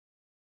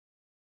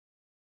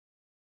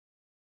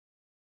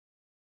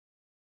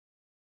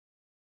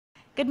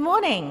Good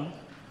morning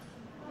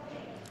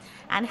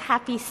and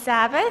happy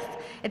Sabbath.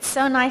 It's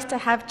so nice to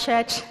have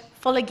church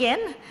full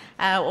again,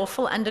 or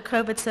full under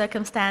COVID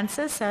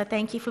circumstances. So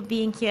thank you for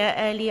being here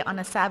early on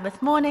a Sabbath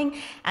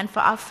morning and for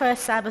our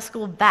first Sabbath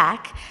school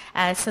back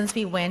since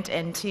we went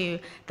into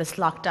this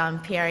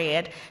lockdown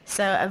period.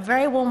 So a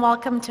very warm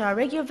welcome to our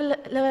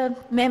regular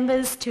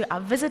members, to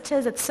our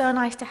visitors. It's so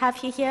nice to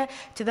have you here.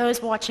 To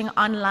those watching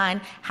online,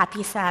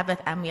 happy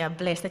Sabbath, and we are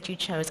blessed that you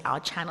chose our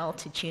channel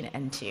to tune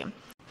into.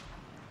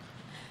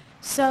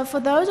 So for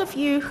those of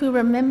you who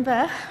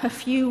remember a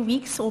few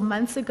weeks or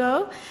months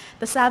ago,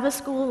 the Sabbath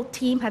School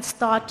team had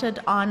started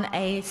on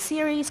a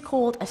series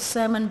called A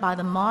Sermon by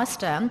the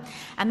Master,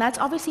 and that's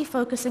obviously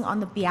focusing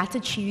on the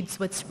Beatitudes,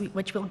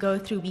 which we'll go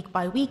through week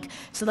by week.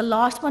 So the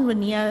last one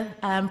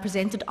Rania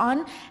presented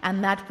on,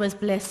 and that was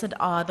Blessed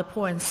are the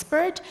poor in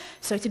spirit.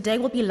 So today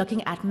we'll be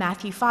looking at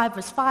Matthew 5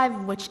 verse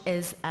 5, which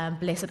is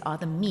Blessed are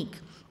the meek.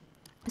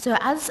 So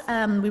as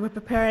we were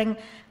preparing,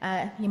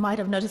 you might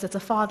have noticed it's a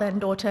father and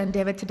daughter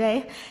endeavor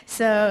today.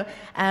 So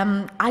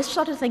I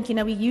started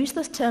thinking, we use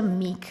this term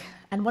meek,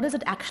 and what does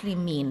it actually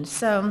mean?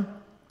 So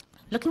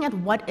looking at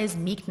what is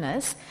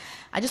meekness,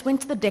 I just went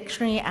to the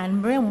dictionary,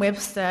 and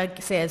Merriam-Webster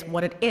says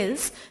what it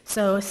is.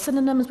 So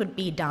synonyms would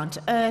be down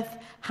to earth,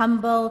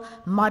 humble,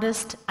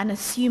 modest,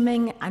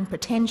 unassuming,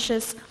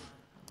 unpretentious.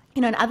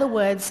 In other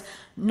words,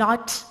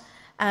 not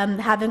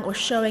having or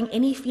showing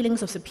any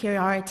feelings of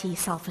superiority,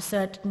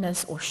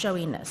 self-assertiveness, or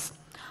showiness.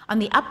 On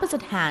the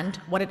opposite hand,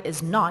 what it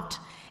is not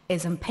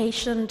is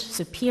impatient,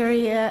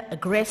 superior,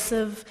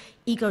 aggressive,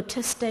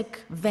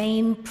 egotistic,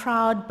 vain,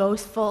 proud,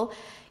 boastful,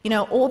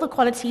 all the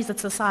qualities that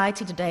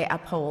society today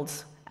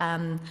upholds,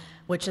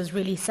 which is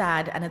really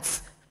sad, and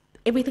it's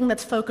everything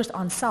that's focused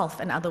on self,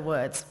 in other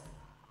words.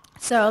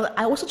 So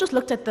I also just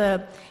looked at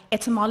the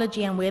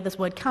etymology and where this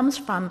word comes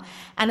from,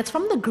 and it's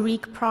from the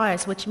Greek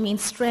prius, which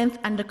means strength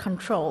under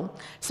control.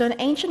 So in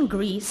ancient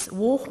Greece,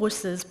 war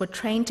horses were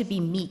trained to be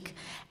meek,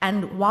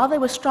 and while they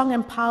were strong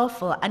and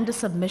powerful, under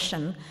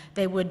submission,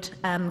 they would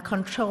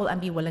control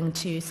and be willing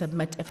to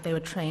submit if they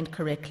were trained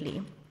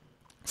correctly.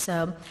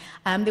 So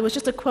there was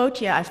just a quote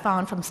here I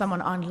found from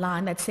someone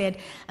online that said,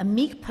 "A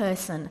meek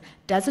person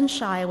doesn't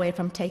shy away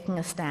from taking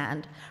a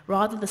stand.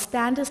 Rather, the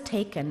stand is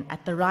taken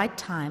at the right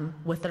time,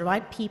 with the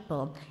right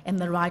people, in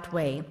the right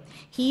way.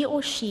 He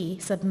or she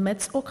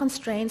submits or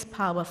constrains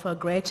power for a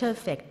greater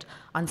effect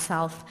on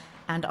self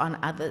and on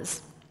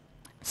others."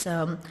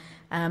 So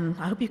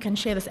I hope you can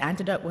share this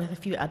antidote with a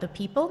few other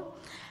people.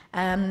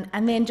 And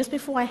then just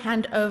before I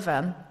hand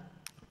over,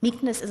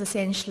 meekness is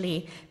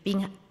essentially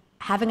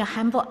having a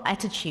humble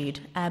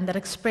attitude that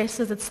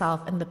expresses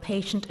itself in the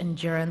patient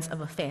endurance of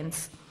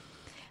offense.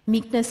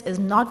 Meekness is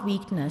not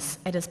weakness,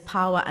 it is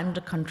power under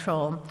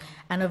control.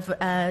 And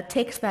a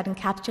text that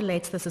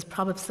encapsulates this is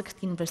Proverbs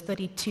 16 verse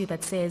 32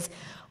 that says,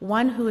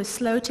 "One who is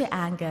slow to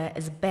anger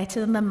is better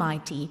than the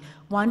mighty,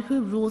 one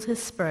who rules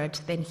his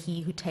spirit than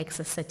he who takes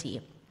a city."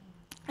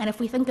 And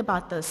if we think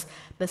about this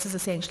is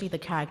essentially the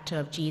character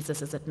of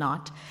Jesus, is it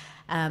not?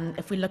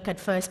 If we look at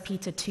 1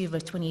 Peter 2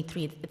 verse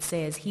 23, it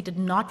says, "He did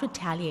not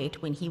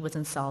retaliate when he was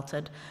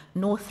insulted,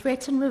 nor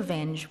threaten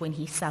revenge when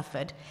he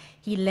suffered.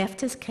 He left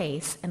his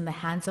case in the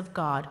hands of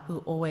God, who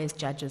always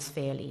judges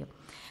fairly."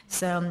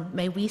 So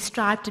may we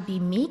strive to be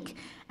meek,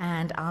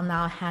 and I'll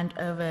now hand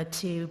over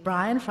to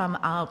Brian from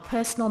our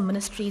personal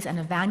ministries and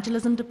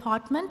evangelism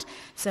department.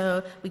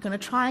 So we're going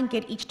to try and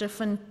get each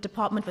different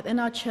department within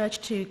our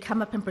church to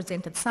come up and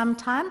present at some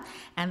time,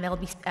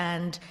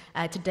 and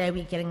today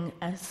we're getting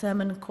a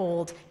sermon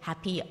called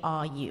 "Happy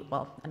Are You?"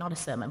 Well, not a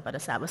sermon, but a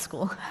Sabbath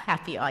school.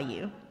 Happy are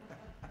you?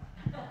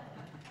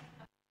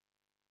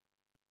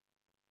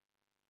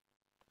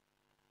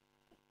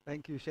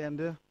 Thank you,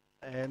 Shanda.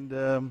 And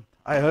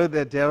I heard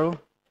that, Daryl.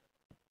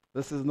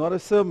 This is not a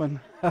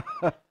sermon.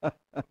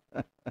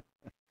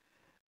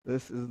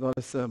 This is not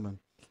a sermon.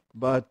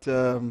 But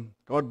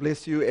God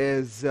bless you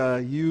as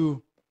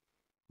you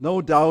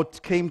no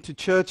doubt came to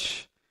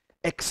church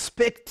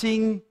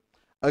expecting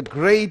a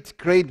great,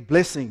 great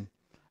blessing.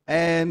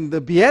 And the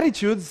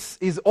Beatitudes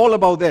is all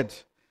about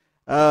that.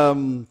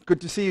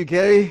 Good to see you,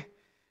 Gary.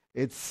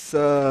 It's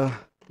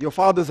your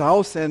father's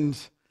house, and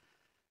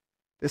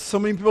there's so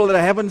many people that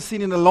I haven't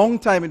seen in a long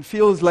time. It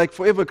feels like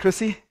forever,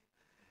 Chrissy.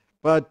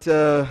 But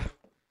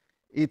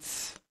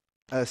it's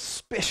a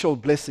special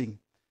blessing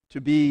to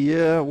be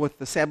here with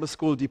the Sabbath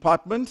School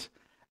department.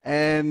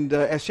 And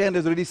as Shanda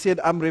has already said,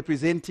 I'm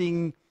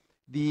representing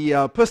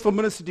the personal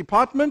ministry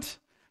department,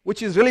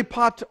 which is really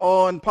part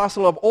and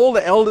parcel of all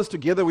the elders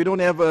together. We don't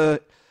have a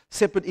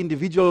separate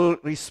individual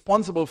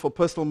responsible for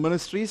personal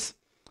ministries.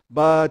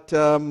 But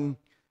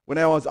when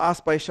I was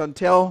asked by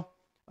Chantel,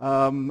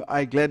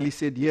 I gladly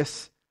said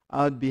yes,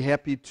 I'd be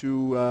happy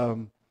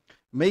to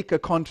make a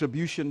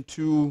contribution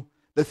to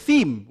the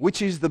theme,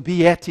 which is the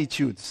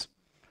Beatitudes.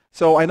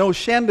 So I know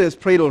Shanda has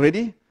prayed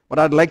already, but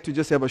I'd like to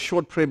just have a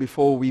short prayer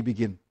before we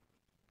begin.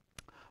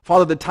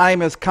 Father, the time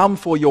has come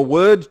for your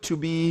word to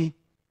be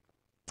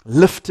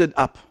lifted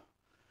up.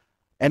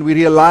 And we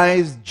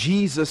realize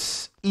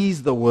Jesus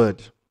is the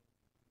word.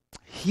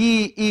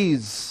 He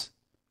is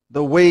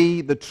the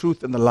way, the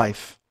truth, and the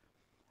life.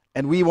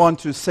 And we want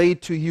to say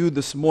to you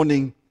this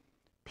morning,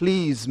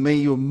 please may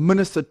you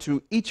minister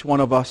to each one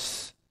of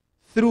us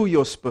through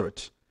your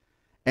Spirit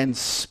and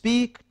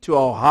speak to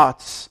our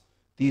hearts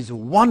these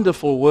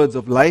wonderful words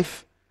of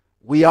life.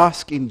 We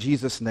ask in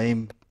Jesus'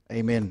 name,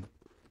 amen.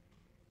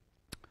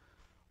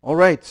 All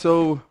right,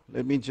 so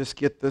let me just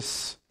get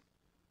this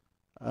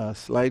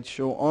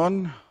slideshow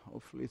on.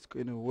 Hopefully it's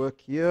going to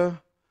work here.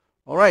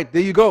 All right,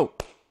 there you go.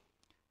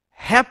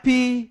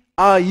 Happy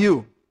are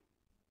you?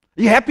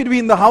 Are you happy to be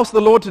in the house of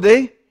the Lord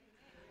today?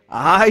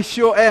 I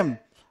sure am.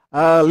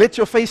 Let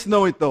your face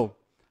know it though.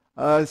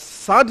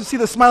 It's hard to see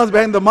the smiles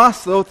behind the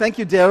mask though. Thank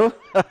you, Daryl.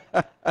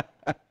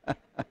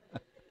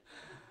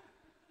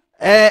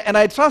 And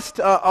I trust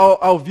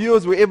our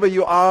viewers, wherever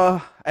you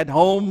are at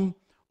home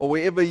or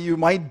wherever you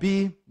might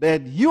be,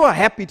 that you are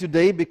happy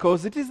today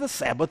because it is the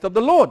Sabbath of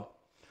the Lord.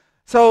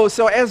 So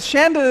as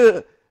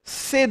Shanda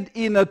said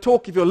in a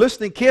talk, if you're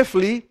listening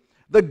carefully,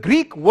 the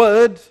Greek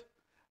word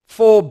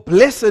for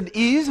blessed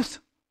is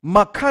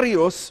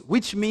makarios,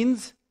 which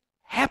means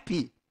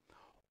happy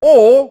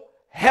or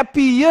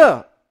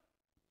happier.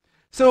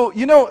 So,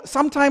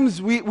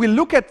 sometimes we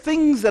look at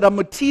things that are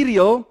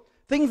material,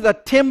 things that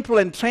are temporal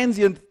and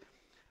transient.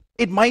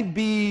 It might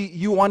be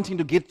you wanting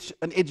to get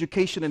an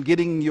education and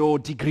getting your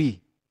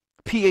degree,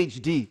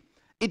 PhD.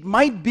 It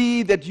might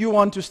be that you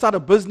want to start a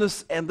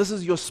business and this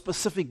is your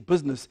specific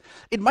business.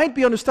 It might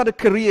be on to start a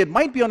career. It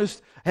might be on to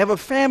have a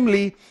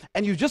family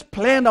and you just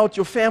planned out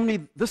your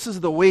family. This is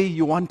the way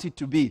you want it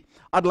to be.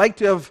 I'd like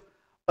to have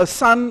a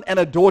son and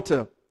a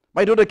daughter.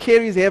 My daughter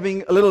Carrie is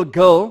having a little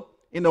girl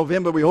in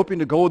November. We're hoping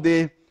to go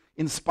there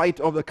in spite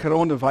of the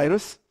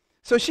coronavirus.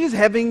 So she's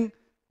having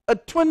a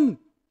twin,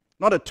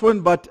 not a twin,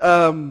 but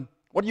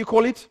what do you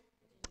call it?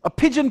 A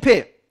pigeon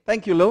pair.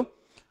 Thank you, Lil.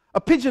 A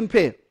pigeon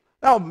pair.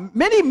 Now,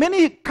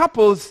 many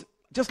couples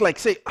just like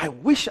say, I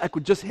wish I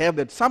could just have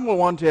that. Some will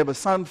want to have a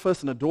son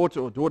first and a daughter,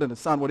 or daughter and a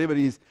son, whatever it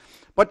is.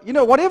 But,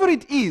 whatever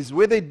it is,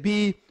 whether it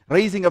be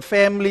raising a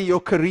family, your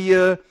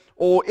career,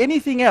 or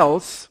anything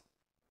else,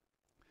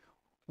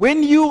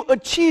 when you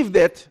achieve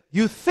that,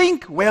 you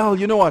think, well,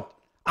 you know what?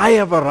 I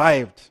have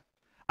arrived.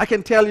 I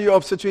can tell you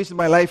of situations in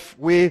my life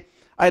where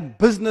I had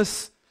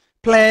business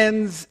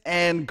plans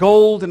and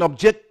goals and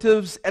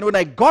objectives, and when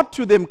I got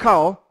to them,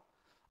 Carl,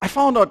 I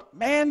found out,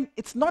 man,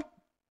 it's not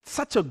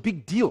such a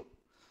big deal.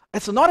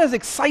 It's not as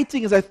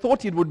exciting as I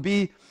thought it would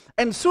be,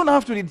 and soon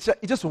after it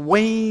just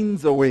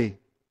wanes away.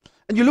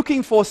 And you're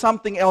looking for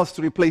something else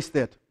to replace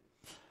that.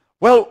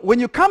 Well,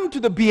 when you come to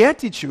the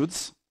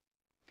Beatitudes,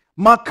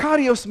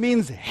 Makarios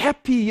means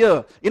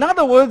happier. In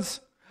other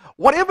words,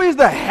 whatever is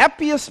the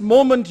happiest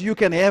moment you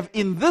can have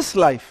in this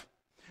life,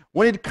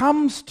 when it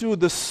comes to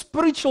the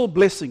spiritual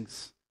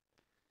blessings,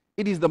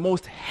 it is the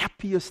most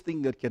happiest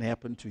thing that can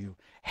happen to you.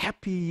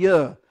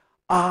 Happier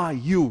are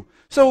you.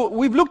 So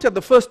we've looked at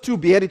the first two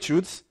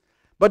Beatitudes,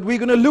 but we're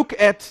going to look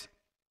at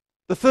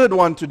the third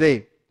one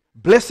today.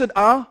 Blessed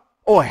are,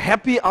 or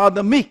happy are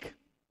the meek.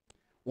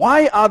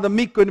 Why are the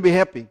meek going to be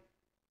happy?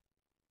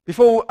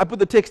 Before I put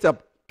the text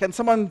up, can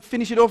someone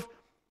finish it off?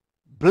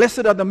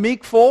 Blessed are the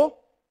meek, for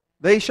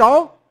they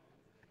shall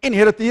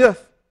inherit the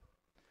earth.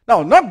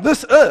 Now, not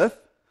this earth.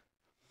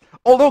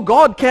 Although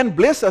God can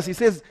bless us, He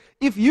says,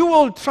 if you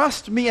will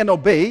trust me and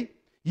obey,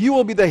 you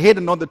will be the head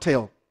and not the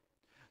tail.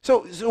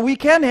 So we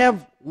can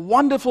have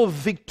wonderful,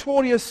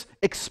 victorious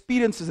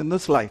experiences in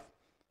this life.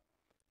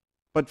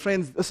 But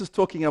friends, this is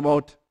talking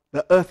about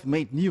the earth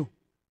made new.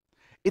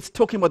 It's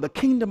talking about the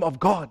kingdom of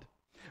God.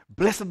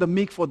 Blessed are the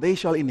meek, for they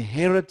shall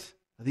inherit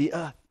the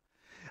earth.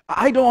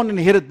 I don't want to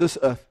inherit this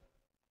earth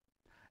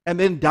and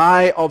then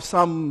die of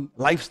some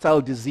lifestyle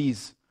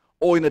disease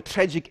or in a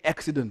tragic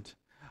accident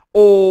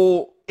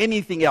or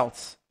anything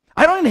else.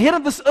 I don't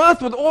inherit this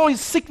earth with all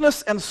its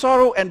sickness and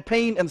sorrow and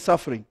pain and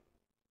suffering.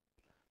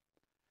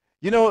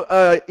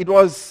 It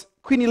was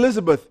Queen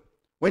Elizabeth,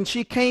 when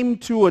she came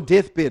to a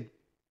deathbed,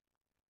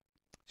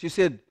 she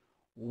said,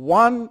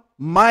 all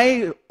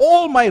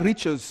my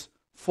riches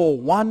for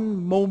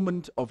one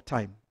moment of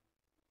time.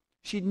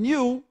 She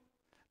knew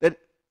that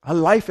her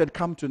life had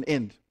come to an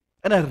end,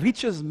 and her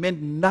riches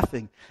meant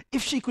nothing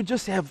if she could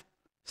just have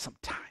some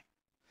time,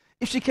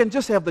 if she can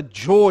just have the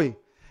joy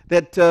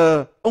that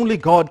only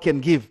God can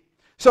give.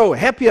 So,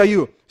 happy are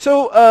you.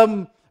 So,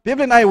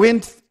 Beverly and I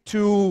went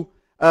to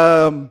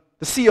the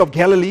Sea of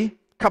Galilee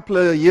a couple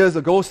of years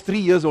ago, 3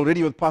 years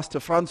already, with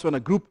Pastor Francois and a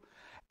group.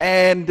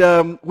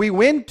 And we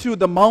went to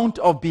the Mount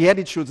of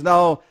Beatitudes.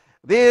 Now,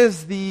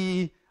 there's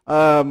the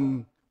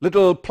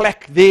little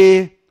plaque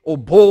there, or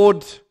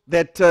board,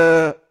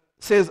 that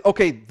says,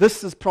 okay,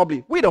 this is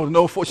probably, we don't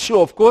know for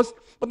sure, of course,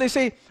 but they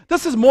say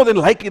this is more than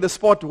likely the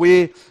spot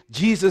where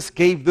Jesus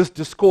gave this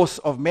discourse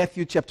of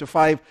Matthew chapter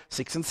 5,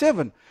 6, and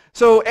 7.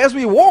 So as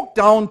we walked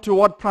down to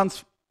what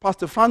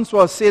Pastor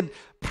Francois said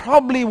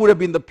probably would have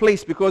been the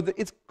place, because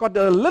it's got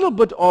a little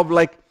bit of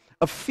like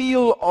a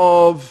feel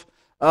of,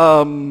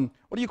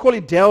 what do you call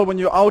it, Dale, when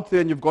you're out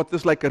there and you've got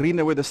this like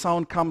arena where the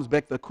sound comes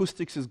back, the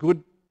acoustics is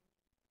good?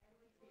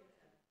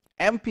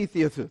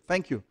 Amphitheater,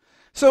 thank you.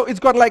 So it's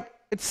got like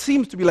it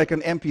seems to be like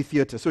an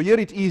amphitheater. So here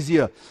it is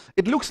here.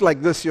 It looks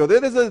like this here.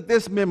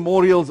 There's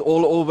memorials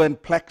all over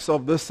and plaques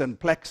of this and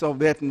plaques of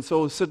that. And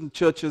so certain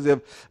churches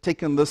have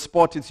taken this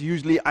spot. It's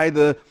usually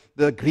either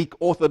the Greek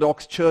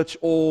Orthodox Church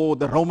or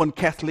the Roman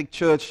Catholic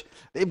Church.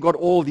 They've got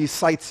all these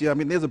sites here. I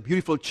mean, there's a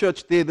beautiful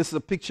church there. This is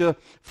a picture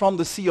from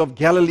the Sea of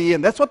Galilee,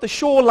 and that's what the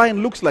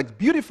shoreline looks like. It's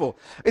beautiful.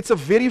 It's a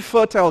very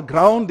fertile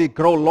ground. They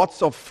grow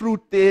lots of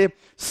fruit there,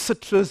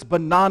 citrus,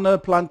 banana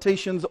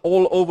plantations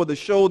all over the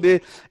shore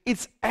there.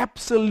 It's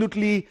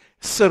absolutely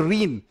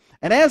serene.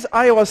 And as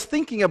I was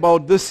thinking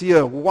about this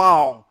year,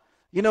 wow,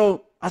 I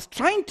was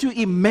trying to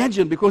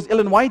imagine, because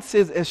Ellen White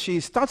says as she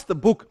starts the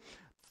book,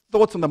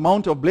 Thoughts on the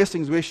Mount of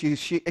Blessings, where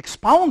she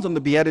expounds on the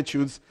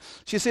Beatitudes,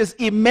 she says,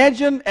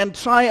 imagine and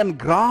try and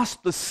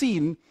grasp the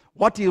scene,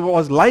 what it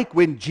was like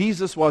when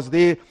Jesus was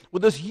there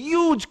with this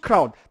huge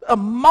crowd. A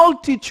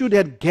multitude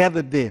had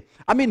gathered there.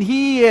 I mean,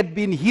 he had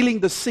been healing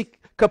the sick.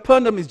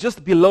 Capernaum is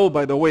just below,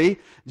 by the way,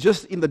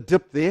 just in the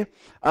dip there.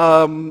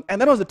 And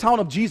that was the town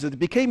of Jesus. It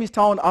became his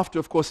town after,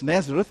 of course,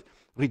 Nazareth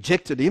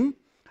rejected him.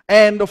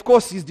 And of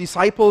course, his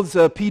disciples,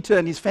 Peter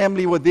and his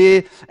family were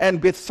there,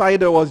 and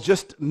Bethsaida was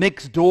just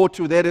next door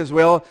to that as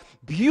well.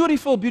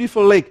 Beautiful,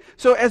 beautiful lake.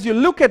 So as you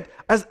look at,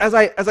 as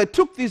I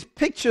took these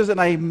pictures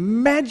and I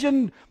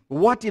imagined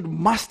what it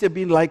must have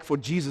been like for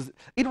Jesus,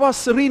 it was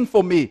serene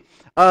for me.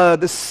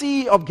 The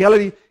Sea of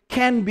Galilee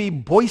can be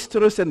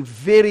boisterous and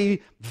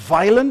very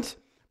violent,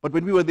 but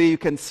when we were there, you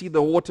can see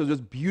the water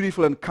just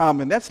beautiful and calm,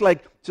 and that's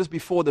like just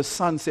before the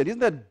sunset. Isn't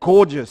that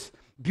gorgeous?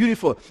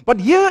 Beautiful. But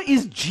here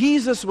is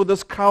Jesus with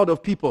this crowd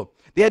of people.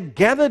 They had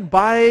gathered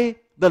by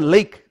the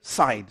lake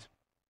side.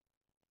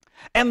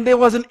 And there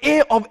was an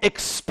air of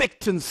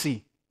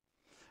expectancy.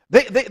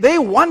 They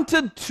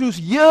wanted to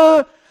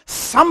hear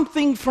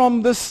something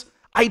from this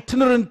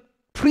itinerant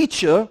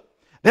preacher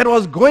that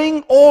was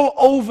going all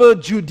over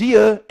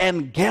Judea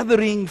and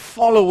gathering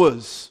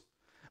followers.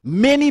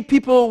 Many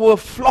people were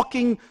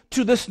flocking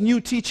to this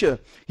new teacher.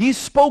 He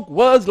spoke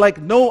words like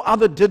no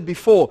other did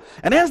before.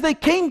 And as they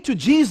came to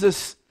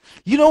Jesus,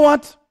 you know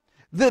what?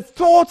 The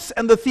thoughts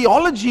and the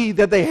theology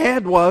that they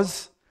had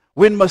was,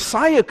 when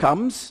Messiah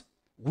comes,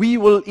 we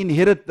will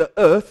inherit the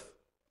earth,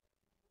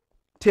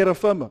 terra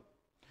firma.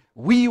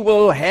 We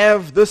will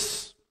have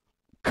this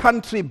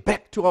country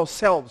back to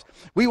ourselves.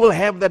 We will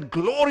have that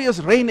glorious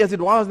reign as it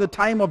was in the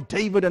time of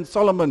David and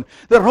Solomon.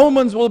 The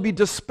Romans will be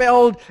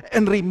dispelled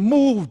and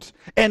removed,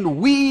 and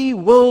we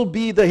will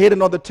be the head and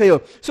not the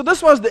tail. So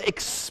this was the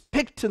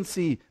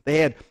expectancy they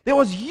had. There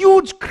was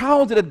huge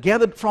crowds that had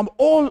gathered from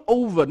all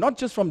over, not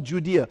just from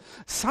Judea.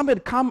 Some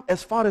had come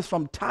as far as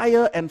from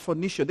Tyre and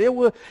Phoenicia. There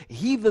were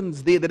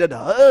heathens there that had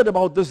heard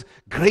about this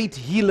great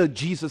healer,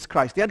 Jesus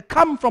Christ. They had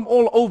come from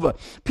all over.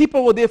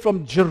 People were there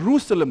from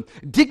Jerusalem.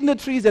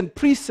 Dignitaries and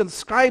priests and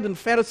scribes and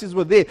Pharisees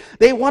were there.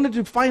 They wanted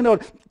to find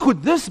out,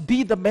 could this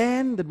be the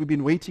man that we've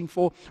been waiting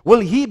for?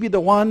 Will he be the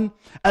one?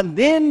 And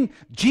then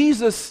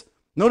Jesus,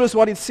 notice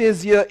what it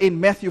says here in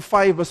Matthew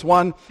 5 verse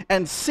 1,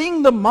 and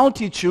seeing the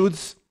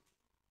multitudes,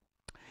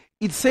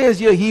 it says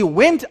here, he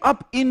went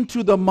up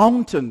into the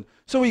mountain.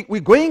 So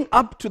we're going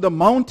up to the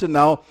mountain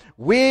now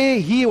where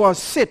he was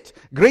set.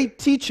 Great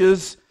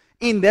teachers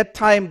in that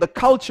time, the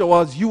culture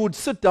was you would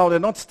sit down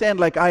and not stand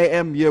like I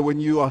am here when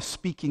you are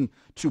speaking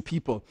to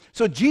people.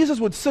 So Jesus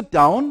would sit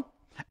down,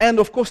 and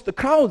of course the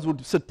crowds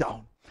would sit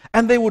down,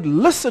 and they would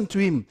listen to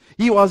him.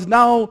 He was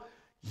now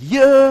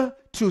here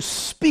to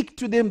speak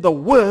to them the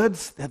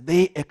words that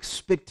they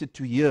expected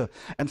to hear.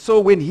 And so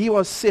when he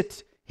was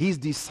set, his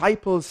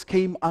disciples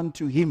came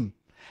unto him.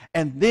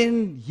 And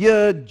then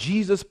here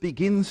Jesus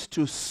begins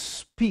to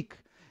speak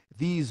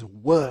these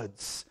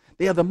words.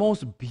 They are the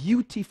most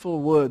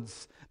beautiful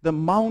words. The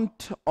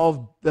Mount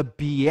of the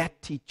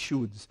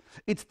Beatitudes.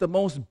 It's the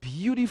most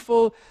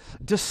beautiful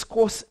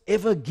discourse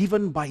ever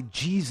given by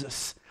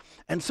Jesus.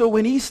 And so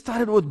when he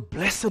started with,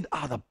 blessed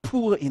are the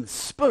poor in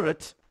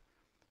spirit,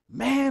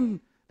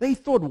 man, they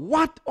thought,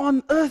 what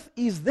on earth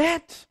is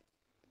that?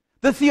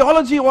 The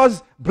theology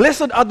was,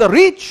 blessed are the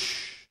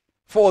rich,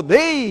 for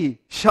they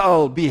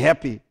shall be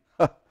happy.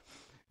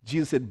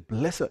 Jesus said,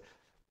 blessed.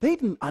 They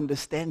didn't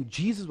understand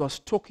Jesus was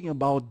talking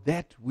about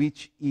that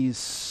which is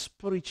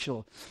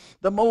spiritual,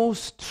 the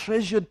most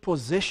treasured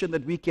possession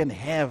that we can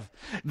have,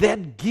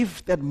 that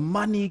gift that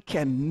money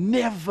can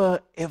never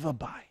ever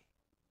buy.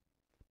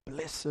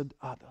 Blessed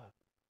are the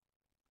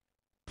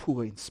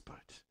poor in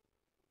spirit.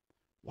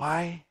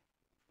 Why?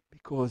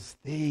 Because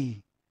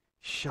they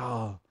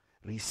shall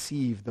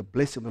receive the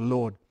blessing of the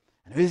Lord.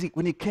 And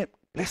when he came,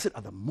 blessed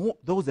are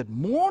those that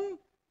mourn,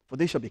 for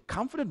they shall be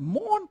comforted.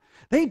 Mourn.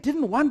 They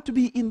didn't want to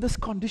be in this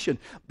condition.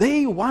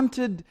 They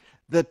wanted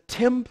the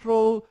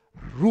temporal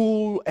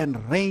rule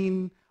and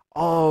reign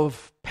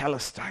of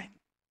Palestine.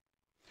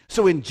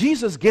 So when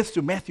Jesus gets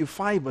to Matthew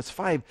 5 verse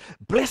 5,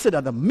 blessed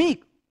are the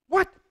meek.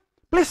 What?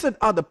 Blessed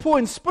are the poor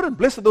in spirit.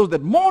 Blessed are those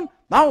that mourn.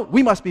 Now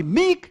we must be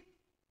meek.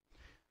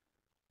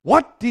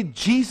 What did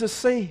Jesus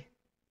say?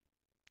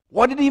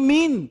 What did he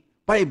mean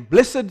by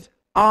blessed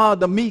are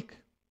the meek?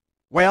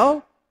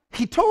 Well,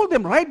 he told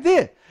them right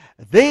there,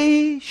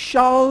 They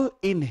shall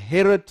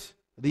inherit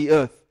the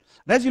earth.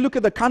 And as you look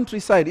at the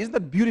countryside, isn't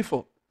that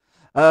beautiful?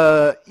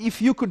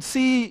 If you could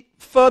see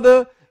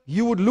further,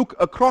 you would look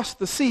across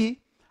the sea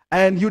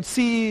and you'd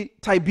see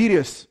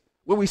Tiberias,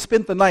 where we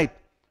spent the night.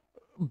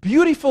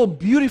 Beautiful,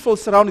 beautiful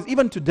surroundings,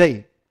 even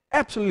today.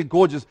 Absolutely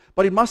gorgeous,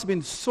 but it must have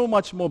been so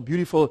much more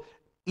beautiful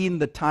in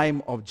the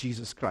time of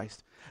Jesus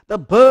Christ. The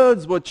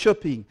birds were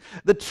chirping.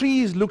 The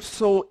trees looked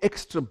so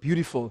extra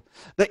beautiful.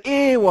 The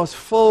air was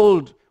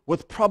filled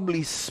with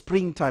probably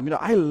springtime. You know,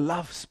 I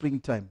love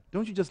springtime.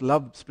 Don't you just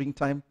love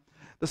springtime?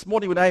 This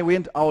morning when I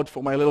went out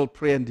for my little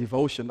prayer and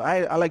devotion,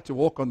 I like to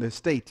walk on the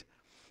estate.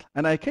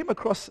 And I came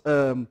across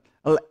an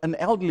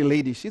elderly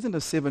lady. She's in her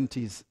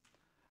 70s.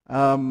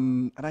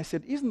 And I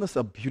said, isn't this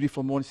a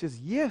beautiful morning? She says,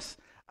 yes.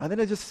 And then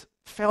I just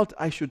felt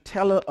I should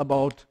tell her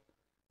about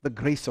the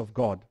grace of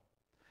God.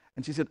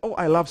 And she said, oh,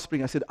 I love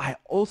spring. I said, I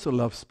also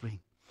love spring.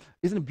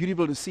 Isn't it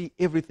beautiful to see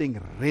everything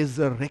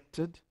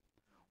resurrected?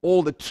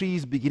 All the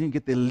trees beginning to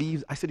get their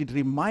leaves. I said, it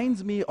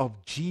reminds me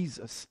of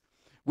Jesus.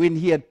 When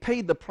he had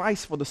paid the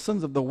price for the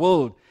sins of the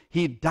world,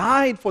 he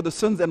died for the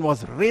sins and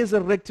was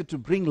resurrected to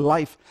bring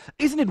life.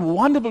 Isn't it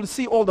wonderful to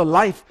see all the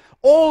life,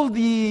 all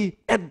the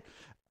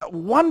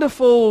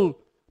wonderful,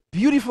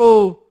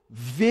 beautiful,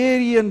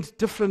 variant,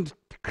 different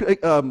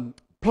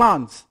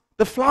plants,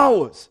 the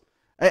flowers.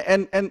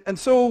 And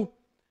so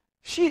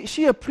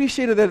she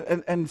appreciated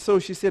that, and so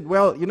she said,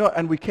 well, you know,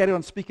 and we carried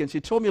on speaking. She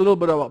told me a little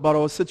bit about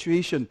our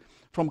situation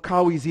from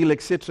Kaui's Hill,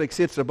 etc.,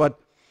 etc. But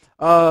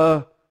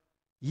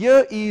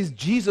here is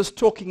Jesus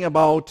talking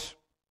about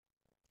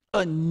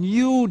a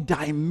new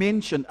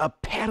dimension, a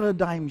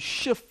paradigm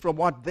shift from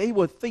what they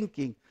were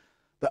thinking.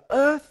 The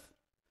earth,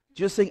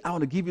 just saying, I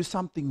want to give you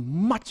something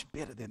much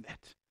better than that.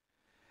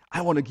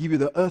 I want to give you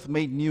the earth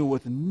made new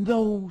with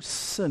no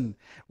sin,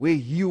 where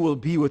you will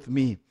be with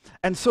me.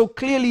 And so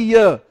clearly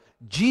here,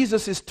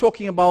 Jesus is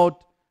talking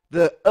about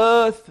the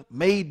earth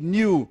made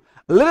new.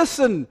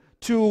 Listen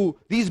to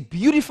these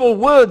beautiful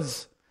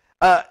words.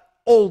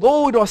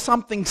 Although it was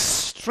something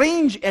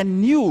strange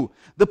and new,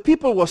 the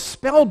people were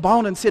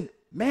spellbound and said,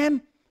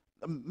 man,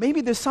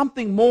 maybe there's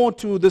something more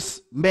to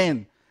this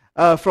man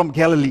from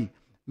Galilee.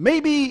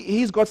 Maybe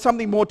he's got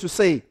something more to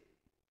say.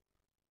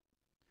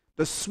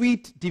 The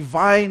sweet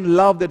divine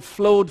love that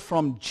flowed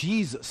from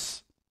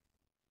Jesus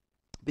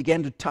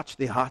began to touch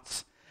their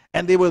hearts.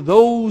 And there were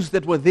those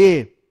that were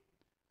there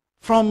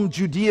from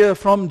Judea,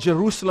 from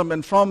Jerusalem,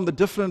 and from the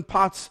different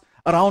parts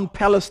around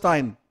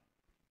Palestine.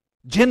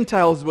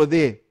 Gentiles were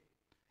there.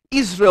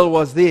 Israel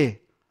was there.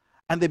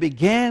 And they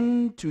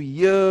began to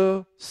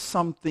hear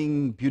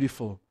something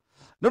beautiful.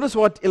 Notice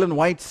what Ellen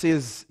White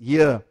says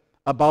here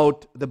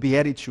about the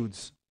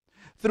Beatitudes.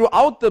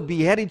 Throughout the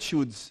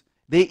Beatitudes,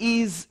 there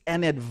is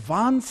an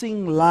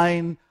advancing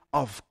line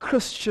of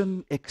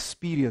Christian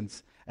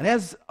experience. And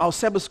as our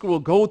Sabbath school will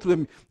go through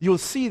them, you'll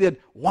see that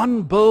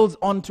one builds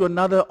onto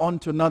another,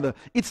 onto another.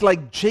 It's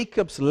like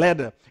Jacob's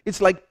ladder.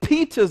 It's like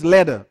Peter's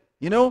ladder.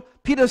 You know,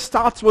 Peter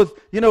starts with,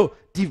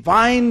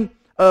 divine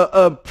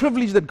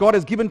privilege that God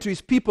has given to his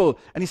people.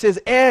 And he says,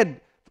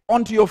 add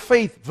onto your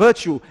faith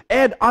virtue.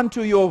 Add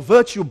unto your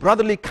virtue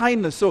brotherly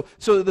kindness. So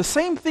the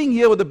same thing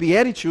here with the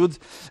Beatitudes.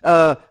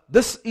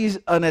 This is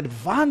an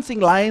advancing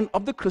line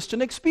of the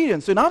Christian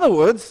experience. So in other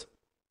words,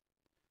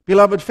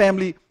 beloved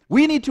family,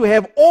 we need to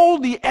have all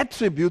the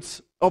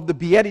attributes of the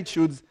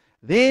Beatitudes.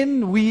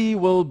 Then we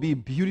will be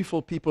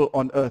beautiful people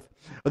on earth.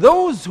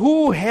 Those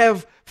who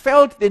have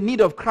felt the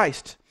need of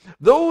Christ,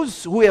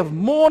 those who have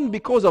mourned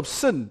because of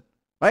sin,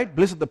 right?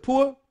 Blessed the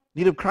poor,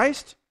 need of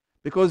Christ,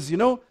 because,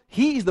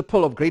 he is the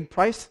pearl of great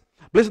price.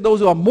 Blessed those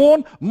who are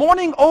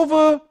mourning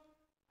over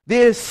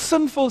their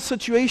sinful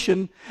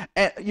situation.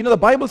 The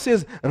Bible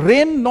says,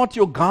 rend not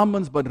your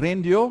garments, but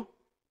rend your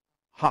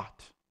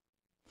heart.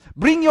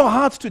 Bring your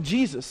hearts to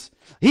Jesus.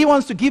 He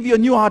wants to give you a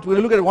new heart. We're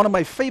going to look at one of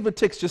my favorite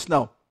texts just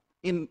now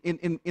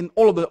in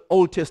all of the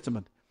Old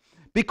Testament.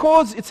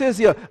 Because it says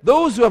here,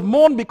 those who have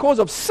mourned because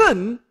of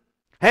sin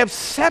have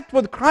sat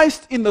with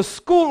Christ in the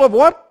school of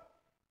what?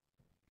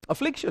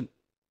 Affliction.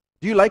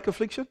 Do you like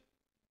affliction?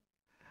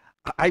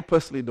 I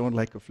personally don't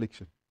like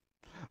affliction.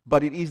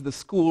 But it is the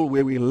school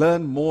where we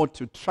learn more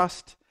to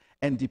trust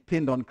and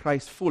depend on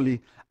Christ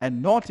fully,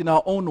 and not in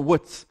our own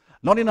wits,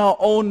 not in our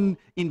own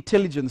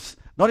intelligence,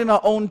 not in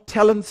our own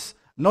talents,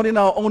 not in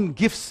our own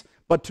gifts,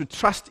 but to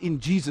trust in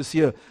Jesus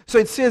here. So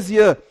it says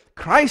here,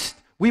 Christ,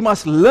 we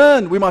must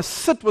learn, we must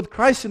sit with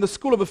Christ in the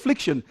school of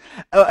affliction,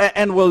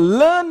 and we'll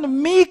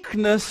learn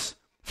meekness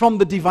from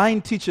the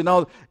divine teacher.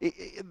 Now,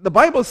 the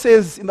Bible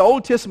says in the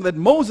Old Testament that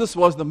Moses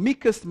was the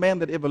meekest man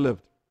that ever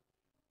lived.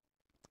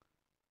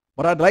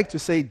 But I'd like to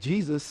say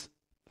Jesus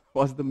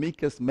was the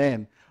meekest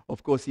man.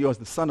 Of course, he was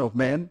the Son of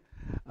Man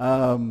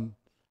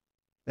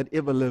that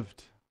ever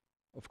lived.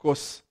 Of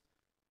course,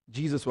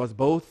 Jesus was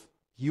both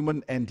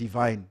human and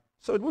divine.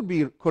 So it would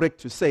be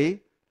correct to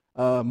say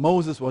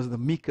Moses was the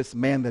meekest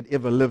man that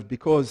ever lived,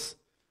 because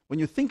when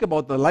you think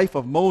about the life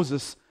of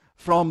Moses,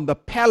 from the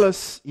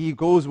palace he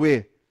goes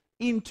where?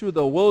 Into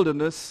the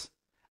wilderness,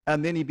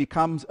 and then he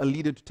becomes a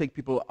leader to take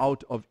people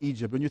out of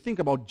Egypt. When you think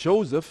about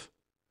Joseph,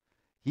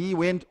 he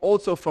went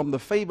also from the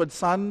favored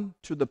son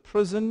to the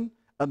prison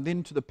and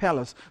then to the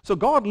palace. So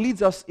God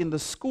leads us in the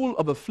school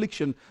of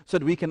affliction so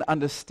that we can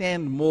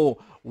understand more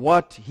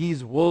what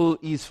his will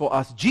is for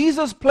us.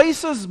 Jesus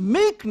places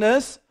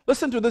meekness,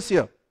 listen to this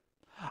here,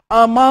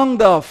 among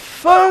the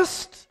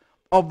first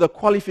of the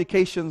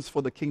qualifications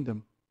for the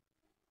kingdom.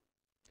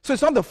 So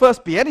it's not the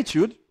first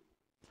beatitude,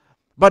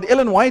 but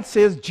Ellen White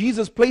says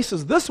Jesus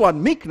places this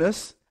one,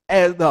 meekness,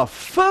 as the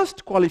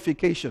first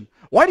qualification.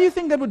 Why do you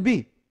think that would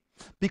be?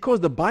 Because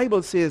the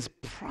Bible says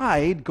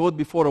pride goes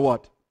before a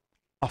what?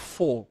 A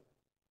fall.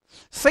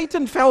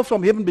 Satan fell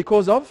from heaven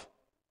because of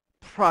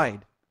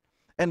pride.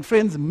 And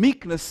friends,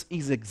 meekness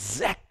is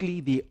exactly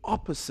the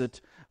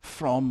opposite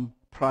from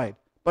pride.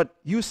 But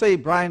you say,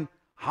 Brian,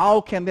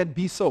 how can that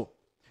be so?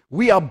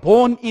 We are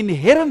born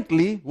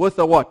inherently with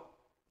a what?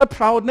 A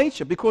proud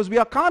nature, because we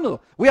are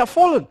carnal. We are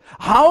fallen.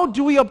 How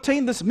do we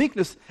obtain this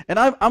meekness? And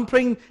I'm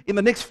praying in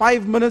the next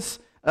 5 minutes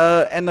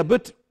and a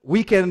bit,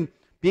 we can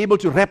be able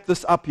to wrap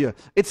this up here.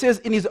 It says,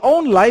 in his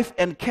own life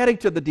and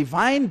character, the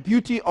divine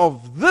beauty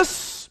of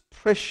this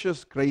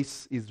precious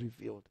grace is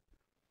revealed.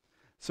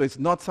 So it's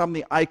not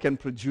something I can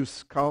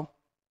produce, Carl.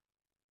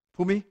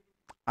 Pumi,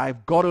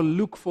 I've got to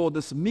look for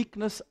this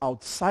meekness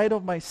outside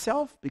of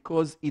myself,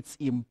 because it's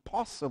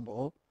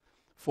impossible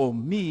for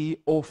me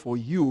or for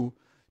you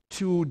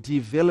to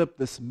develop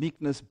this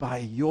meekness by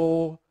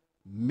your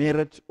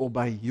merit or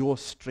by your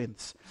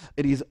strengths.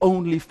 It is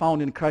only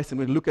found in Christ. And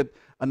we look at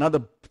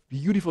another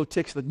beautiful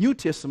text, the New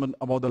Testament,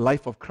 about the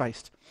life of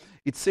Christ.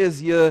 It says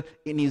here,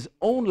 in his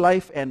own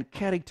life and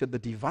character, the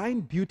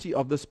divine beauty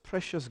of this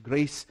precious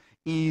grace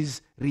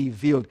is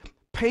revealed.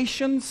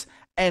 Patience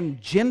and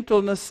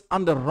gentleness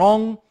under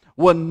wrong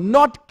were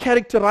not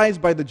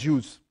characterized by the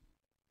Jews.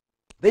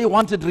 They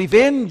wanted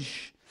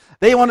revenge.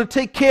 They wanted to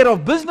take care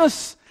of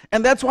business.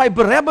 And that's why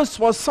Barabbas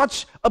was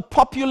such a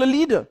popular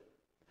leader.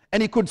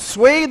 And he could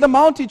sway the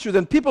multitude,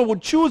 and people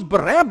would choose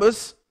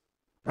Barabbas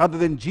rather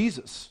than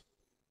Jesus.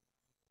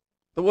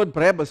 The word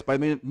Barabbas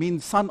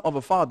means son of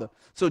a father.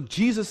 So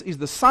Jesus is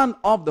the son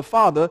of the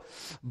Father,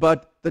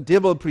 but the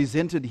devil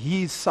presented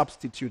his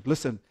substitute.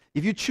 Listen,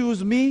 if you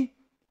choose me,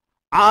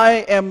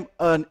 I am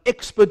an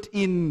expert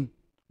in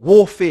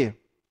warfare.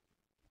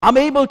 I'm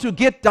able to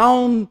get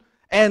down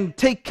and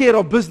take care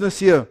of business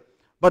here.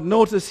 But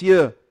notice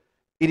here,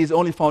 it is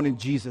only found in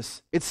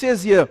Jesus. It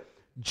says here,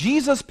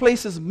 Jesus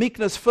places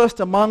meekness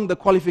first among the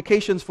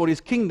qualifications for his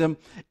kingdom.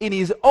 In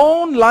his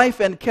own life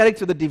and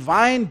character, the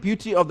divine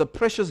beauty of the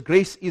precious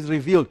grace is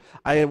revealed.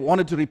 I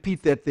wanted to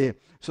repeat that there.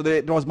 So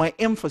that was my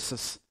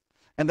emphasis.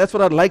 And that's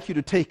what I'd like you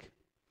to take.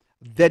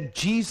 That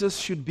Jesus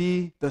should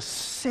be the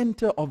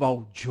center of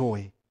our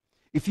joy.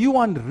 If you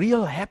want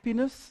real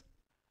happiness,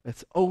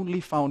 it's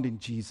only found in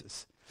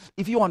Jesus.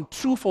 If you want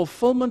true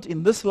fulfillment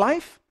in this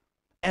life,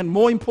 and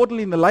more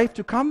importantly in the life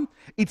to come,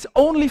 it's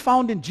only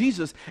found in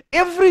Jesus.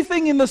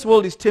 Everything in this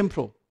world is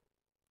temporal.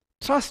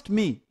 Trust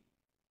me.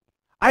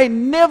 I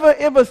never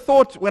ever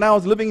thought when I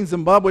was living in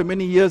Zimbabwe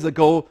many years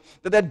ago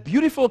that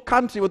beautiful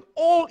country with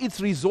all its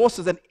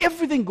resources and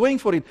everything going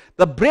for it,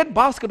 the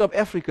breadbasket of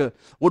Africa,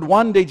 would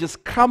one day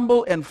just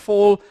crumble and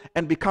fall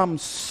and become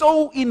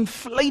so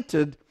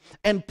inflated,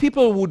 and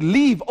people would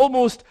leave,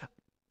 almost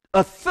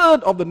a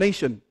third of the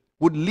nation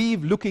would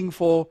leave looking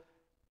for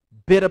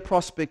better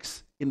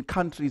prospects in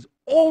countries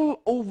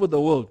all over the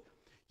world.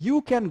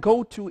 You can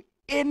go to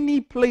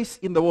any place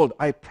in the world.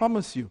 I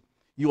promise you,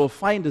 you will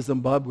find a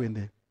Zimbabwean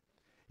there.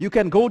 You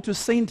can go to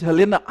St.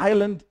 Helena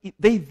Island.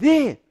 They're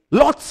there.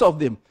 Lots of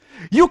them.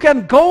 You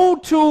can go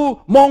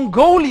to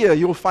Mongolia.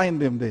 You'll find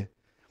them there.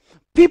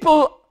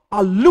 People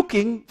are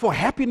looking for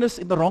happiness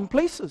in the wrong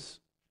places.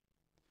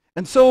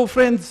 And so,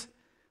 friends,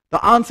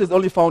 the answer is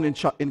only found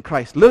in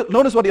Christ.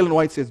 Notice what Ellen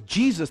White says.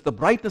 Jesus, the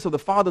brightness of the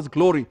Father's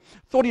glory,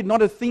 thought it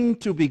not a thing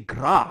to be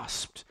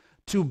grasped,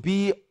 to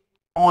be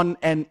on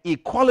an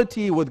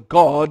equality with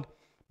God,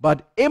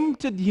 but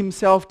emptied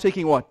himself,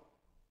 taking what?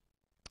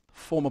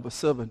 Form of a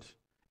servant.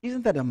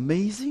 Isn't that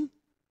amazing?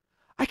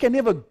 I can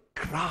never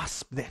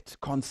grasp that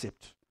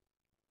concept.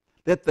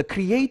 That the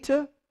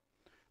Creator,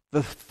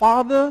 the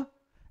Father,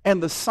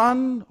 and the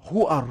Son,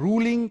 who are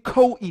ruling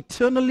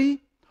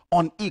co-eternally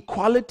on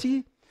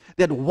equality,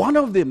 that one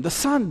of them, the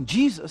Son,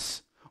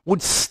 Jesus,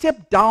 would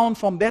step down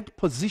from that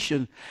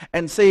position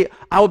and say,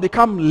 I'll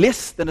become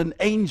less than an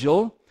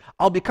angel.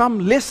 I'll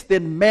become less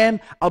than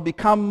man. I'll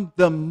become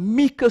the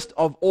meekest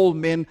of all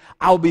men.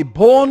 I'll be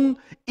born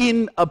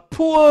in a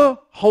poor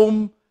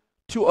home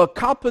to a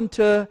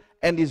carpenter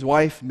and his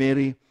wife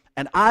Mary.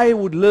 And I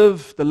would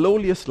live the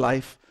lowliest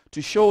life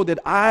to show that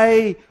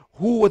I,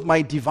 who with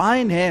my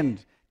divine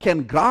hand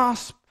can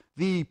grasp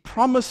the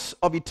promise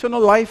of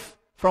eternal life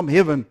from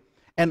heaven,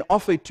 and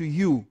offer it to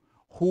you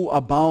who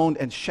are bound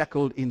and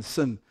shackled in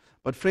sin.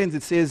 But friends,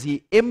 it says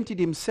he emptied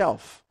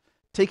himself,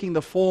 taking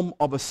the form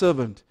of a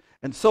servant.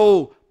 And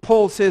so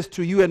Paul says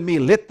to you and me,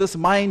 let this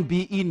mind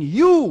be in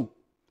you,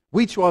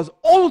 which was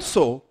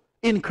also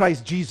in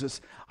Christ Jesus.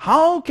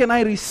 How can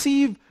I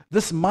receive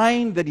this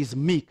mind that is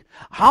meek.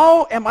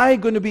 How am I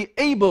going to be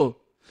able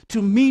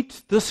to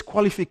meet this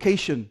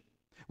qualification,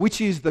 which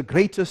is the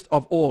greatest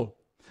of all?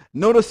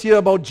 Notice here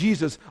about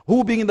Jesus,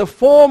 who being in the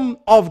form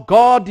of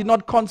God did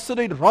not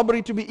consider it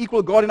robbery to be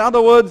equal to God. In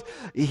other words,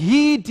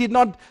 he did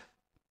not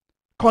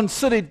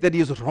consider it that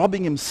he is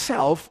robbing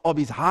himself of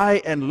his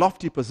high and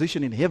lofty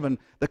position in heaven,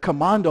 the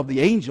command of the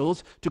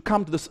angels, to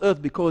come to this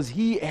earth, because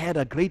he had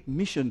a great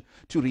mission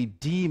to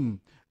redeem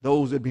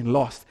those who had been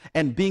lost.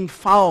 And being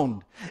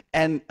found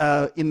and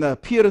in the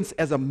appearance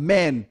as a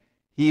man,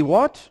 he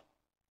what?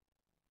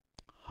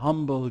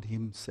 Humbled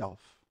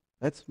himself.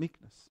 That's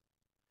meekness.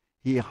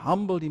 He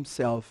humbled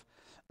himself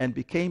and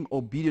became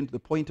obedient to the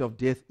point of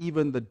death,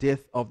 even the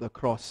death of the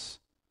cross.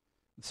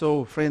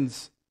 So,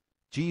 friends,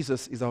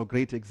 Jesus is our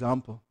great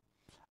example.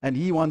 And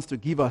he wants to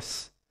give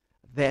us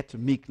that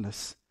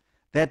meekness,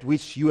 that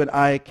which you and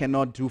I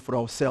cannot do for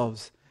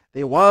ourselves.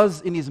 There was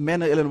in his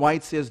manner, Ellen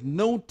White says,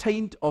 no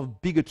taint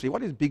of bigotry.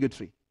 What is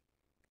bigotry?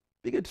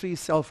 Bigotry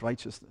is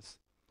self-righteousness.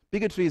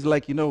 Bigotry is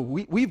like,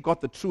 we've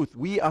got the truth.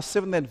 We are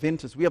Seventh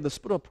Adventists. We have the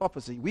spirit of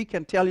prophecy. We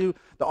can tell you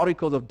the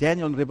oracles of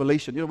Daniel and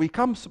Revelation. We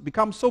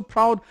become so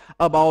proud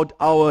about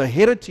our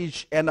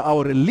heritage and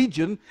our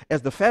religion,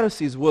 as the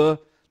Pharisees were,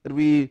 that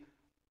we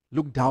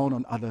look down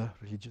on other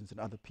religions and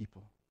other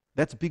people.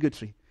 That's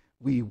bigotry.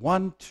 We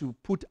want to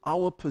put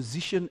our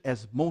position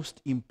as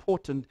most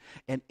important,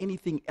 and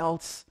anything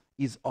else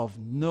is of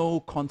no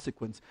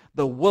consequence.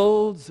 The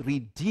world's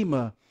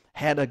Redeemer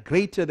had a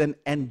greater than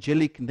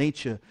angelic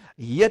nature,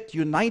 yet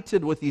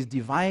united with his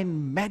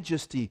divine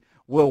majesty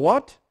were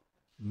what?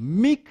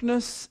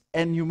 Meekness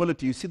and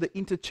humility. You see the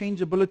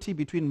interchangeability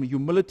between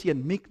humility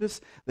and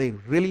meekness? They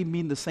really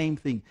mean the same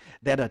thing.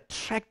 That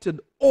attracted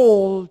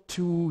all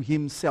to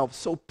himself.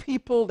 So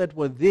people that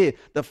were there,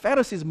 the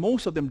Pharisees,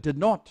 most of them did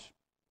not.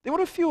 There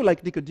were a few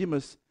like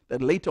Nicodemus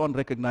that later on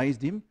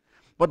recognized him,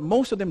 but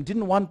most of them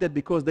didn't want that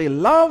because they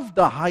loved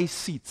the high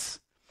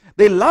seats.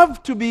 They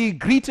loved to be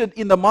greeted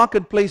in the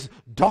marketplace,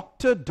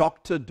 doctor,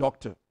 doctor,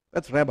 doctor.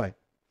 That's rabbi.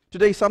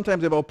 Today,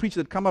 sometimes there are preachers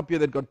that come up here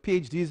that got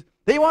PhDs.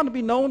 They want to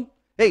be known.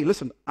 Hey,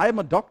 listen, I'm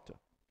a doctor.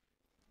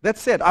 That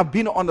said, I've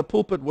been on the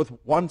pulpit with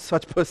one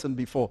such person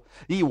before.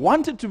 He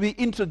wanted to be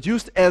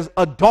introduced as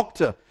a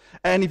doctor.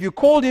 And if you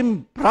called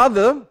him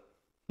brother,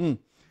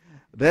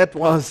 that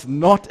was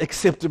not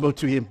acceptable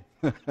to him.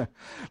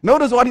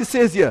 Notice what he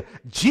says here.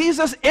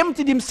 Jesus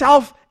emptied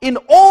himself in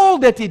all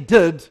that he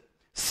did.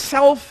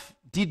 Self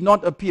did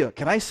not appear.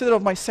 Can I say it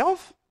of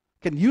myself?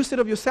 Can you say it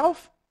of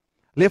yourself?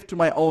 Left to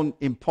my own,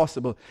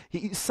 impossible.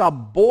 He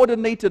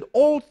subordinated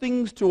all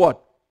things to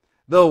what?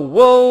 The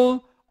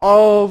will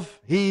of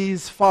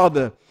his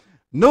Father.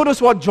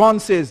 Notice what John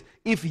says.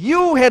 If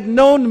you had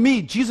known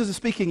me, Jesus is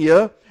speaking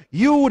here,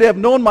 you would have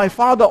known my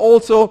Father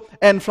also,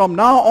 and from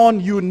now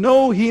on you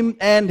know him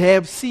and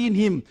have seen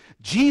him.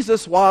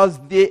 Jesus was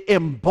the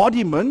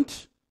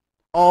embodiment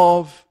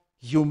of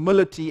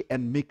humility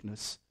and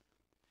meekness.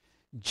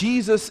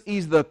 Jesus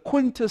is the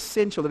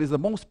quintessential, that is the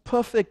most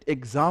perfect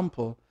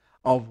example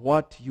of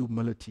what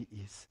humility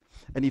is.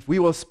 And if we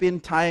will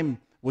spend time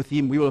with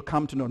him, we will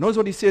come to know. Notice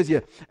what he says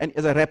here, and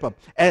as I wrap up,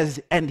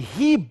 and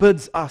he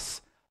bids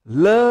us,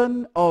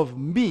 learn of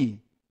me.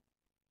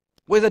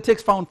 Where's the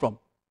text found from?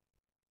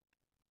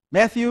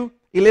 Matthew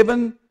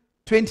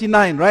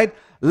 11:29, right?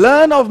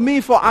 Learn of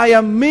me, for I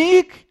am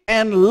meek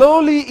and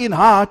lowly in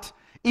heart.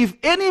 If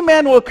any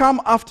man will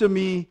come after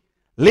me,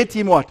 let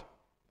him what?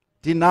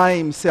 Deny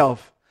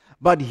himself.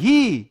 But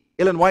he,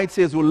 Ellen White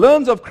says, who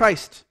learns of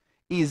Christ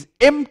is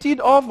emptied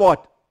of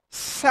what?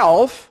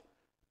 Self,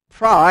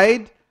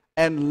 pride,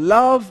 and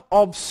love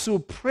of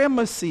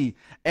supremacy.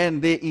 And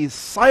there is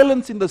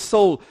silence in the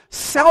soul.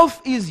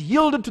 Self is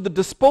yielded to the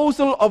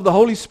disposal of the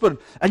Holy Spirit.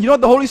 And you know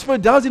what the Holy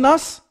Spirit does in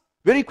us?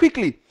 Very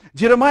quickly.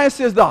 Jeremiah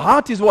says the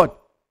heart is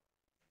what?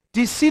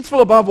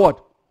 Deceitful above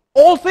what?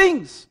 All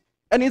things.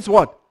 And it's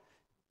what?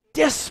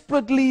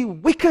 Desperately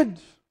wicked.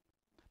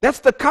 That's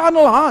the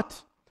carnal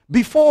heart.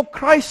 Before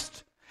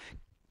Christ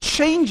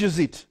changes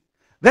it.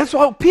 That's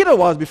how Peter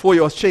was before he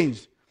was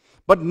changed.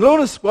 But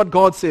notice what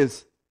God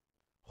says.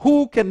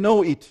 Who can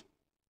know it?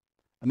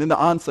 And then the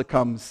answer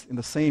comes in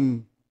the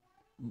same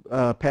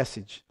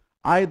passage.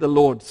 I, the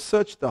Lord,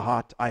 search the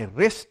heart. I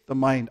rest the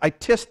mind. I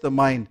test the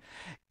mind.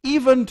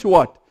 Even to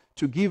what?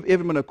 To give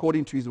every man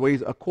according to his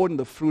ways, according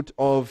to the fruit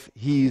of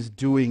his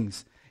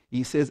doings.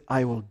 He says,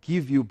 I will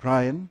give you,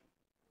 Brian.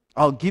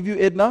 I'll give you,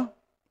 Edna.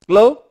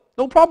 Hello?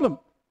 No problem.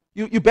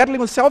 You're battling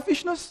with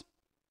selfishness?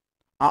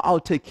 I'll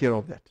take care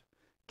of that.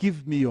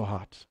 Give me your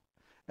heart.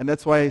 And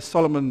that's why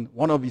Solomon,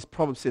 one of his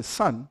proverbs says,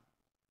 son,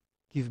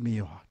 give me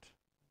your heart.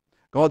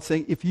 God's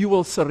saying, if you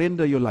will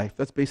surrender your life,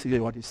 that's basically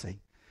what he's saying.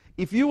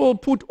 If you will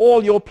put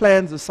all your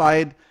plans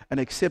aside and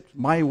accept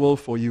my will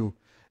for you,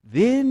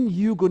 then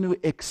you're going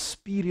to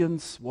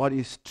experience what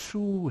is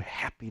true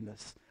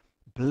happiness.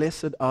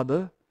 Blessed are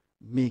the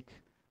meek,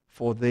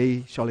 for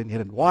they shall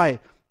inherit. Why?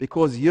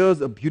 Because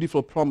here's a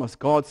beautiful promise.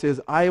 God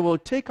says, I will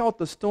take out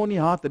the stony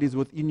heart that is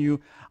within you.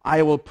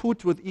 I will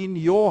put within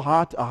your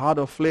heart a heart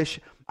of flesh.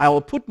 I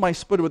will put my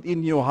Spirit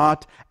within your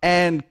heart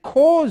and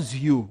cause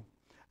you.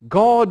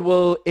 God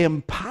will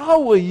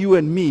empower you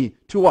and me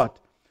to what?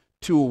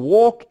 To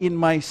walk in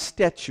my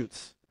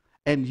statutes,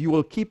 and you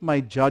will keep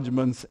my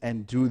judgments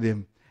and do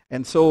them.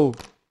 And so,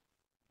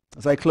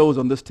 as I close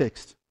on this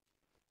text,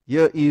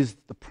 here is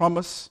the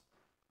promise,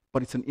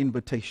 but it's an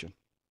invitation.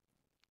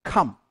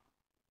 Come.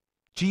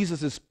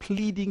 Jesus is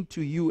pleading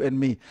to you and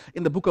me.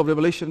 In the book of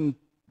Revelation,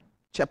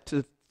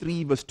 chapter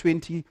 3, verse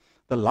 20,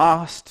 the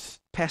last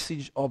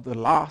passage of the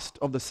last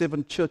of the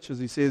seven churches,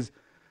 he says,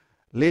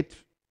 let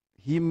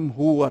him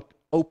who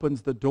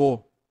opens the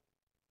door,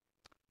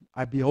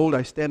 behold,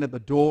 I stand at the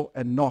door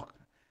and knock.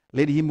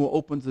 Let him who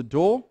opens the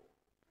door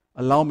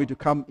allow me to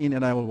come in,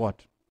 and I will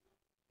what?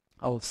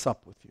 I will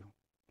sup with you.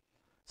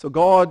 So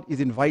God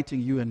is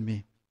inviting you and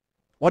me.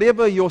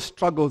 Whatever your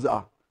struggles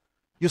are,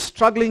 you're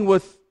struggling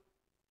with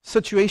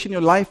situation in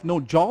your life, no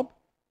job.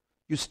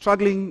 You're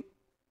struggling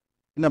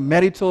in a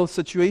marital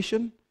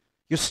situation.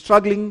 You're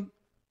struggling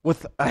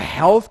with a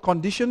health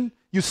condition.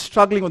 You're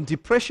struggling with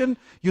depression.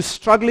 You're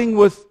struggling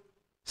with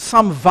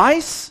some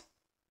vice.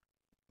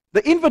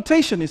 The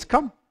invitation is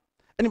come.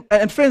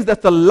 And friends,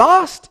 that's the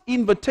last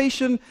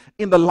invitation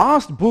in the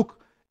last book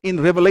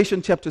in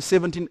Revelation chapter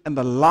 17, and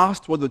the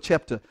last was the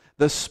chapter.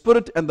 The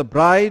Spirit and the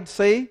bride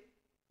say,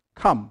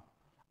 come,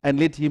 and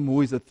let him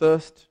who is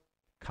athirst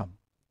come.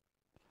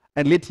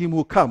 And let him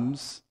who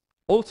comes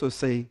also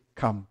say,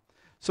 come.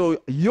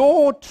 So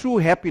your true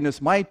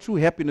happiness, my true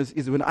happiness,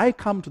 is when I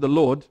come to the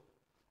Lord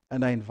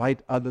and I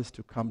invite others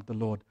to come to the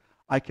Lord.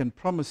 I can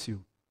promise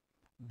you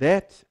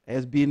that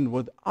has been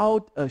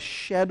without a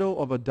shadow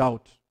of a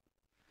doubt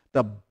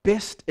the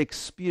best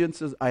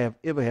experiences I have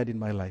ever had in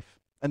my life.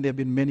 And there have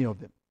been many of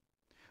them,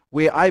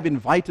 where I've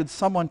invited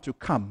someone to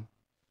come,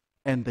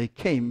 and they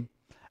came,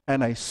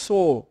 and I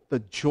saw the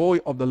joy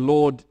of the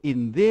Lord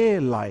in their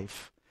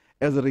life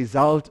as a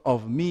result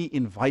of me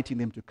inviting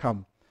them to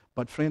come.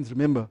 But friends,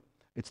 remember,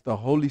 it's the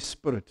Holy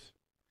Spirit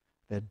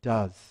that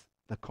does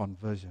the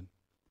conversion.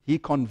 He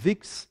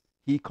convicts,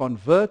 He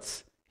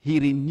converts, He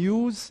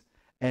renews,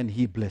 and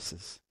He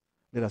blesses.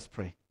 Let us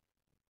pray.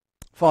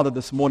 Father,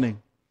 this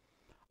morning,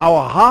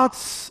 our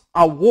hearts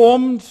are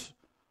warmed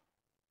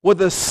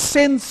with a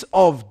sense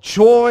of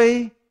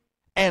joy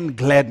and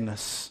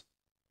gladness.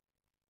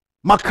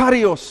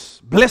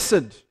 Makarios,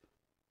 blessed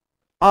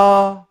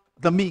are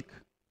the meek,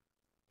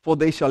 for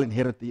they shall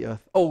inherit the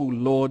earth. Oh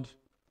Lord,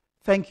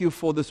 thank you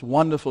for this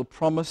wonderful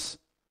promise.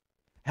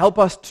 Help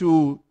us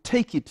to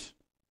take it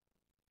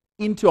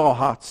into our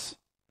hearts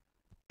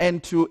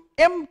and to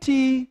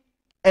empty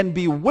and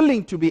be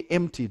willing to be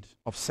emptied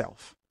of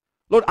self.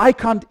 Lord, I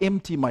can't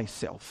empty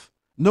myself.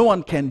 No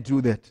one can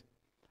do that.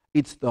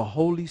 It's the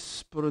Holy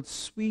Spirit's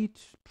sweet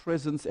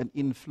presence and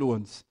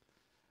influence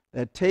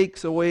that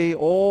takes away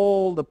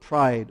all the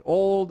pride,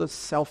 all the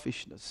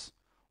selfishness,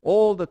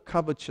 all the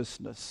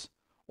covetousness,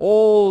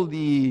 all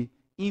the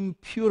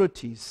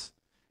impurities.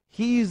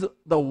 He's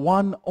the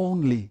one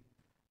only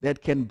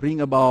that can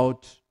bring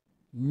about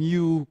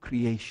new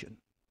creation,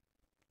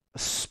 a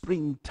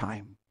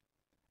springtime,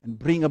 and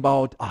bring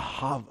about a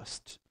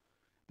harvest,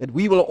 that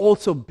we will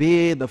also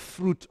bear the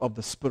fruit of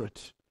the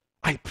Spirit.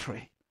 I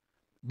pray.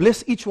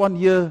 Bless each one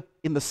here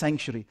in the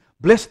sanctuary.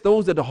 Bless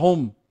those at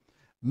home.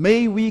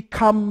 May we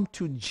come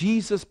to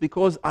Jesus,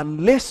 because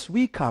unless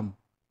we come,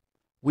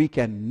 we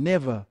can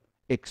never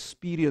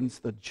experience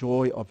the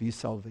joy of His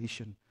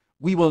salvation.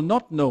 We will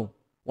not know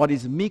what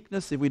is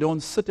meekness if we don't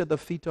sit at the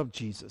feet of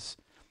Jesus.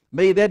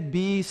 May that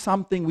be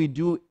something we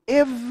do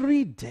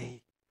every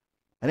day.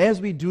 And as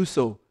we do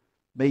so,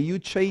 may you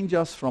change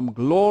us from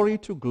glory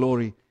to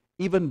glory,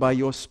 even by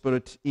your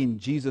Spirit. In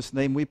Jesus'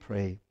 name we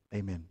pray.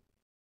 Amen.